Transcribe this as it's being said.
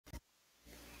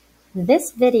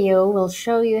This video will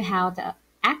show you how to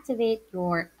activate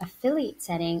your affiliate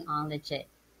setting on Legiit.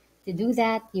 To do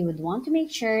that, you would want to make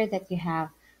sure that you have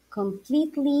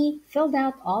completely filled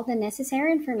out all the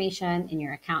necessary information in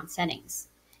your account settings.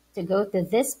 To go to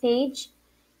this page,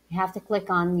 you have to click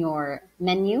on your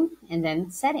menu and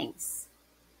then settings.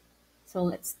 So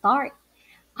let's start.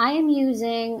 I am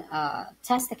using a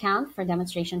test account for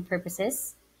demonstration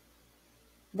purposes.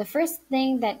 The first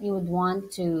thing that you would want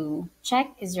to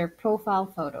check is your profile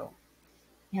photo.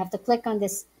 You have to click on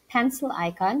this pencil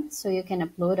icon so you can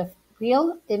upload a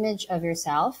real image of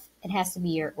yourself. It has to be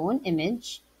your own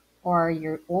image or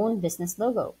your own business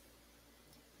logo.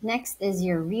 Next is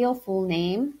your real full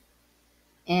name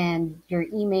and your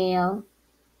email,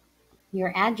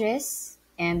 your address,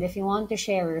 and if you want to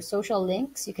share your social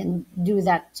links, you can do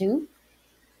that too.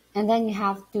 And then you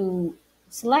have to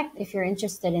select if you're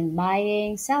interested in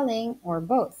buying, selling, or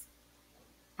both.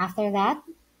 After that,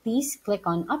 please click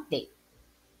on Update.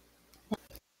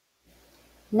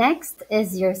 Next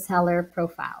is your seller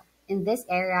profile. In this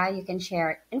area, you can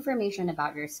share information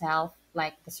about yourself,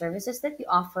 like the services that you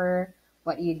offer,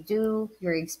 what you do,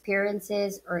 your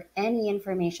experiences, or any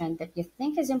information that you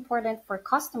think is important for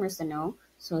customers to know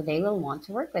so they will want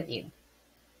to work with you.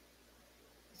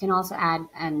 You can also add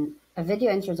a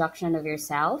video introduction of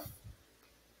yourself,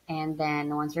 and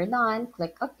then once you're done,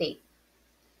 click Update.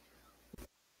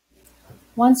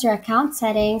 Once your account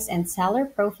settings and seller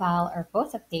profile are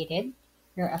both updated,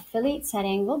 your affiliate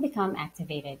setting will become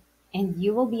activated and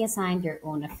you will be assigned your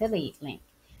own affiliate link.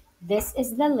 This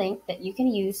is the link that you can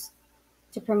use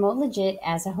to promote Legiit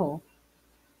as a whole.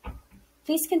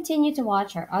 Please continue to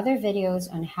watch our other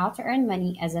videos on how to earn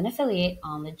money as an affiliate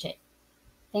on Legiit.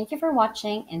 Thank you for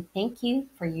watching and thank you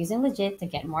for using Legiit to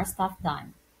get more stuff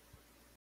done.